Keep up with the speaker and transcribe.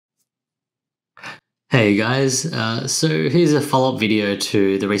Hey guys, so here's a follow-up video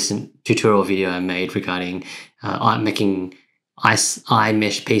to the recent tutorial video I made regarding making eye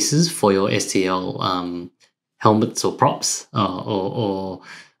mesh pieces for your STL helmets or props or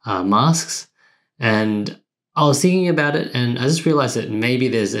masks. And I was thinking about it and I just realized that maybe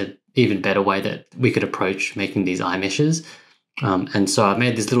there's an even better way that we could approach making these eye meshes. And so I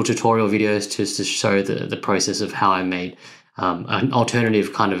made these little tutorial videos to show the process of how I made an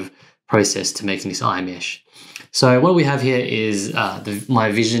alternative kind of process to making this eye mesh. So what we have here is my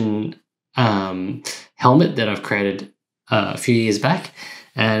Vision helmet that I've created a few years back.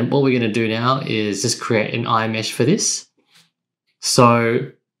 And what we're going to do now is just create an eye mesh for this.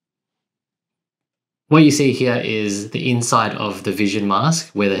 So what you see here is the inside of the Vision mask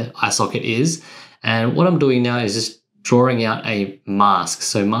where the eye socket is. And what I'm doing now is just drawing out a mask.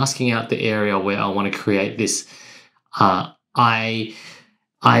 So masking out the area where I want to create this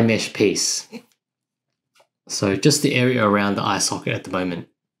eye mesh piece. So just the area around the eye socket at the moment.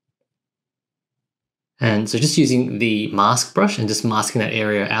 And so just using the mask brush and just masking that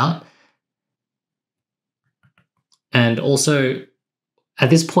area out. And also at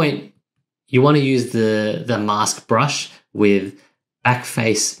this point, you want to use the mask brush with back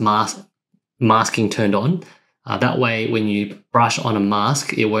face masking turned on. That way, when you brush on a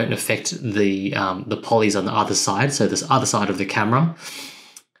mask, it won't affect the polys on the other side, so this other side of the camera.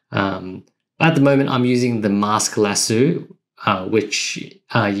 At the moment, I'm using the mask lasso, which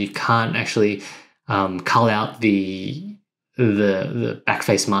you can't actually cull out the back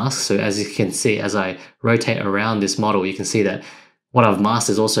face mask. So as you can see, as I rotate around this model, you can see that what I've masked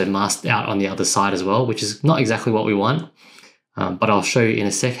is also masked out on the other side as well, which is not exactly what we want. But I'll show you in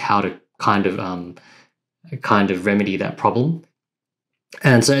a sec how to kind of remedy that problem.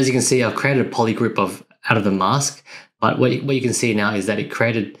 And so as you can see, I've created a polygroup out of the mask, but what you can see now is that it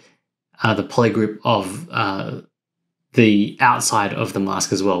created the polygroup of the outside of the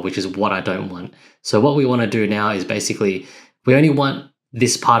mask as well, which is what I don't want. So what we want to do now is basically we only want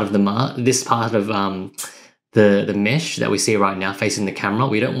this part of the mesh that we see right now facing the camera.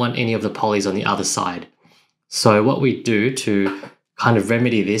 We don't want any of the polys on the other side. So what we do to kind of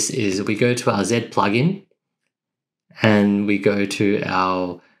remedy this is we go to our Z plugin and we go to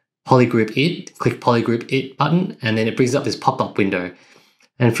our polygroup it, click polygroup it button, and then it brings up this pop-up window.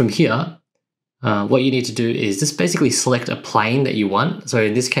 And from here, what you need to do is just basically select a plane that you want. So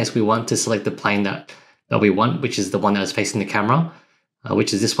in this case, we want to select the plane that we want, which is the one that is facing the camera,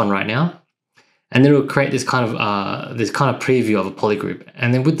 which is this one right now. And then it will create this kind of preview of a polygroup.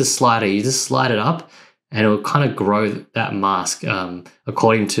 And then with the slider, you just slide it up, and it will kind of grow that mask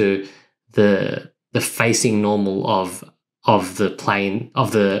according to the facing normal of the plane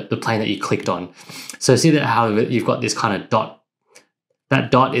that you clicked on. So see that how you've got this kind of dot. That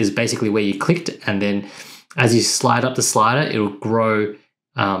dot is basically where you clicked, and then as you slide up the slider, it'll grow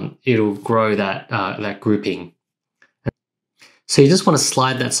that grouping. So you just want to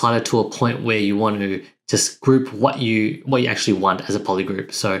slide that slider to a point where you want to just group what you actually want as a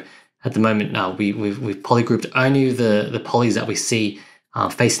polygroup. So at the moment now we've polygrouped only the polys that we see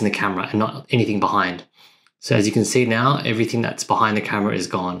facing the camera and not anything behind. So as you can see now, everything that's behind the camera is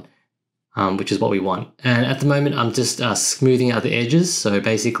gone, which is what we want. And at the moment, I'm just smoothing out the edges. So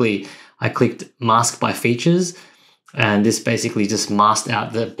basically, I clicked mask by features, and this basically just masked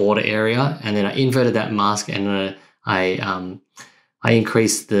out the border area. And then I inverted that mask, and I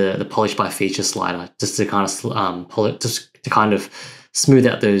increased the polish by feature slider just to kind of smooth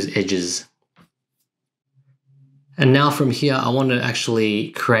out those edges. And now from here, I want to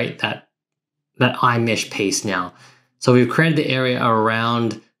actually create that eye mesh piece now. So we've created the area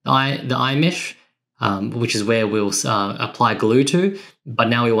around the eye mesh, which is where we'll apply glue to. But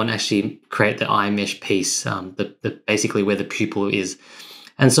now we want to actually create the eye mesh piece, basically where the pupil is.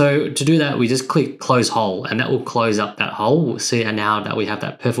 And so to do that, we just click close hole, and that will close up that hole. We'll see now that we have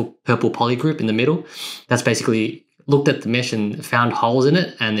that purple poly group in the middle. That's basically looked at the mesh and found holes in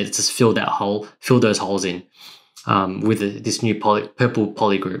it, and it's just filled those holes in with this new purple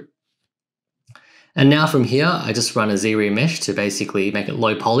poly group. And now from here, I just run a Z-remesh to basically make it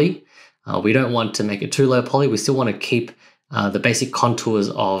low poly. We don't want to make it too low poly. We still want to keep the basic contours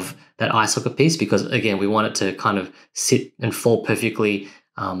of that eye socket piece because, again, we want it to kind of sit and fall perfectly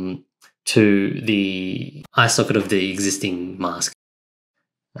to the eye socket of the existing mask.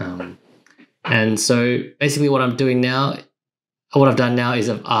 And so basically what I've done now is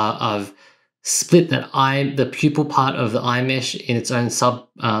I've split the pupil part of the eye mesh in its own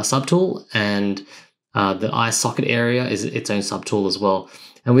subtool, and the eye socket area is its own subtool as well.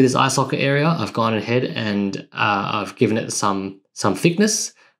 And with this eye socket area, I've gone ahead and I've given it some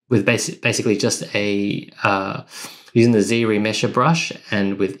thickness with basically just using the Z remesher brush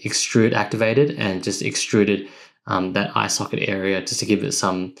and with extrude activated, and just extruded that eye socket area just to give it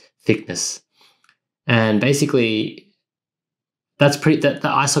some thickness. And basically the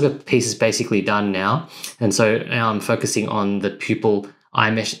eye socket piece is basically done now. And so now I'm focusing on the pupil eye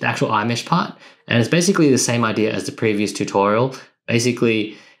mesh, the actual eye mesh part. And it's basically the same idea as the previous tutorial.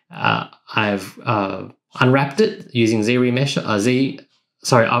 Basically, I've unwrapped it using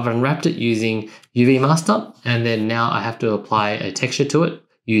I've unwrapped it using UV master, and then now I have to apply a texture to it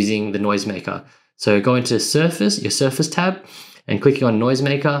using the noisemaker. So go into your surface tab, and clicking on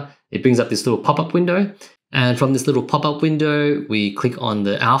noisemaker, it brings up this little pop-up window. And from this little pop-up window, we click on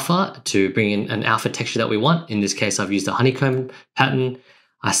the alpha to bring in an alpha texture that we want. In this case, I've used a honeycomb pattern.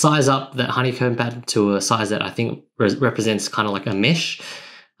 I size up that honeycomb pattern to a size that I think represents kind of like a mesh.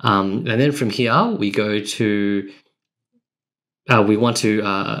 And then from here, we go to, we want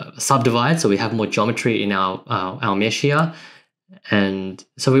to subdivide so we have more geometry in our mesh here. And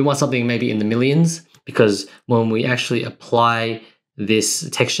so we want something maybe in the millions, because when we actually apply this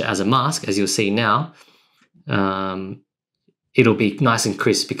texture as a mask, as you'll see now, it'll be nice and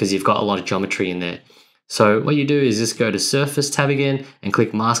crisp because you've got a lot of geometry in there. So what you do is just go to Surface tab again and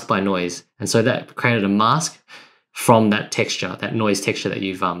click Mask by Noise. And so that created a mask from that texture, that noise texture that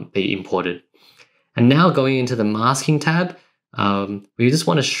you imported. And now going into the Masking tab, we just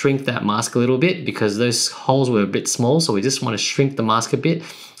want to shrink that mask a little bit because those holes were a bit small. So we just want to shrink the mask a bit.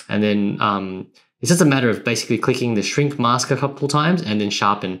 And then it's just a matter of basically clicking the Shrink Mask a couple times and then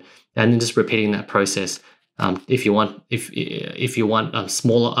Sharpen, and then just repeating that process. If you want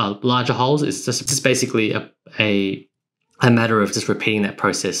smaller, larger holes, it's just basically a matter of just repeating that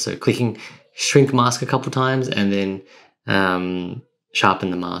process. So clicking Shrink Mask a couple times and then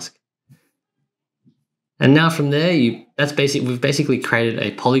sharpen the mask. And now from there, we've basically created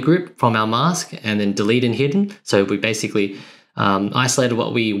a polygroup from our mask and then delete and hidden. So we basically isolated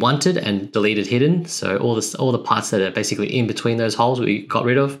what we wanted and deleted hidden. So all the parts that are basically in between those holes we got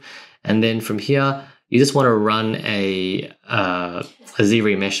rid of. And then from here, you just want to run a Z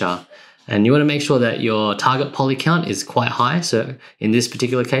remesher, and you want to make sure that your target poly count is quite high. So in this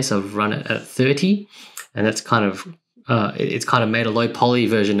particular case, I've run it at 30, and that's kind of it's kind of made a low poly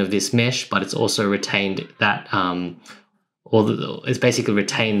version of this mesh, but it's also retained that it's basically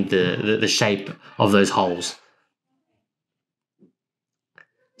retained the shape of those holes.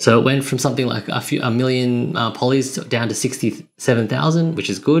 So it went from something like a million polys down to 67,000, which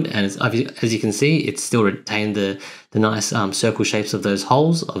is good. And as you can see, it's still retained the nice circle shapes of those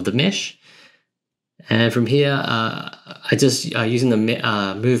holes of the mesh. And from here, I just using the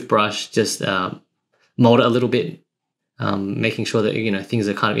move brush, just mold it a little bit, making sure that things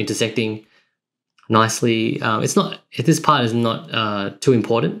are kind of intersecting nicely. This part is not too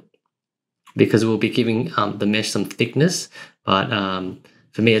important because we'll be giving the mesh some thickness, but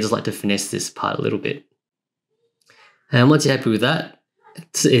for me, I just like to finesse this part a little bit. And once you're happy with that,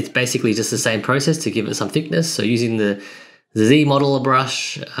 it's basically just the same process to give it some thickness. So using the Z modeler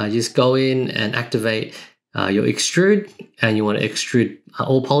brush, just go in and activate your extrude, and you want to extrude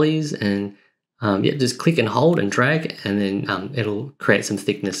all polys, and just click and hold and drag, and then it'll create some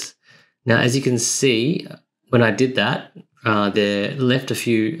thickness. Now, as you can see, when I did that, there left a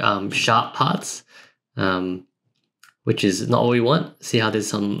few sharp parts, which is not what we want. See how there's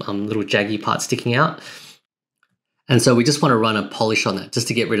some little jaggy parts sticking out? And so we just want to run a polish on that just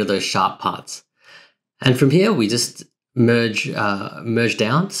to get rid of those sharp parts. And from here, we just merge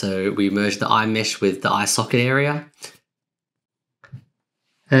down. So we merge the eye mesh with the eye socket area.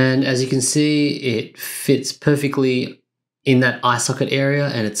 And as you can see, it fits perfectly in that eye socket area,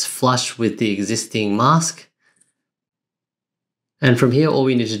 and it's flush with the existing mask. And from here, all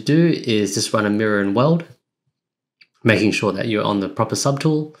we need to do is just run a mirror and weld, making sure that you're on the proper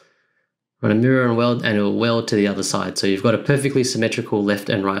subtool. Run a mirror and weld, and it will weld to the other side. So you've got a perfectly symmetrical left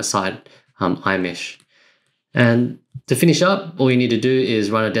and right side eye mesh. And to finish up, all you need to do is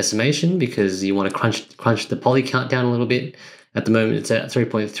run a decimation because you want to crunch the poly count down a little bit. At the moment, it's at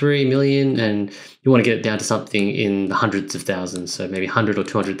 3.3 million, and you want to get it down to something in the hundreds of thousands, so maybe 100 or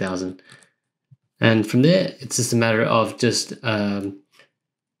 200,000. And from there, it's just a matter of just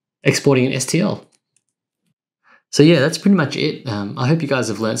exporting an STL. So yeah, that's pretty much it. I hope you guys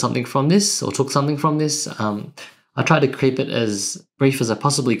have learned something from this or took something from this. I tried to keep it as brief as I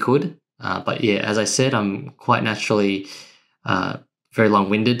possibly could. But yeah, as I said, I'm quite naturally very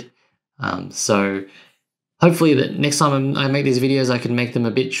long-winded. So hopefully that next time I make these videos, I can make them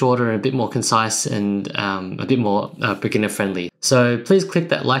a bit shorter and a bit more concise and a bit more beginner friendly. So please click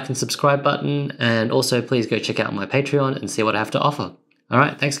that like and subscribe button, and also please go check out my Patreon and see what I have to offer. All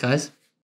right, thanks, guys.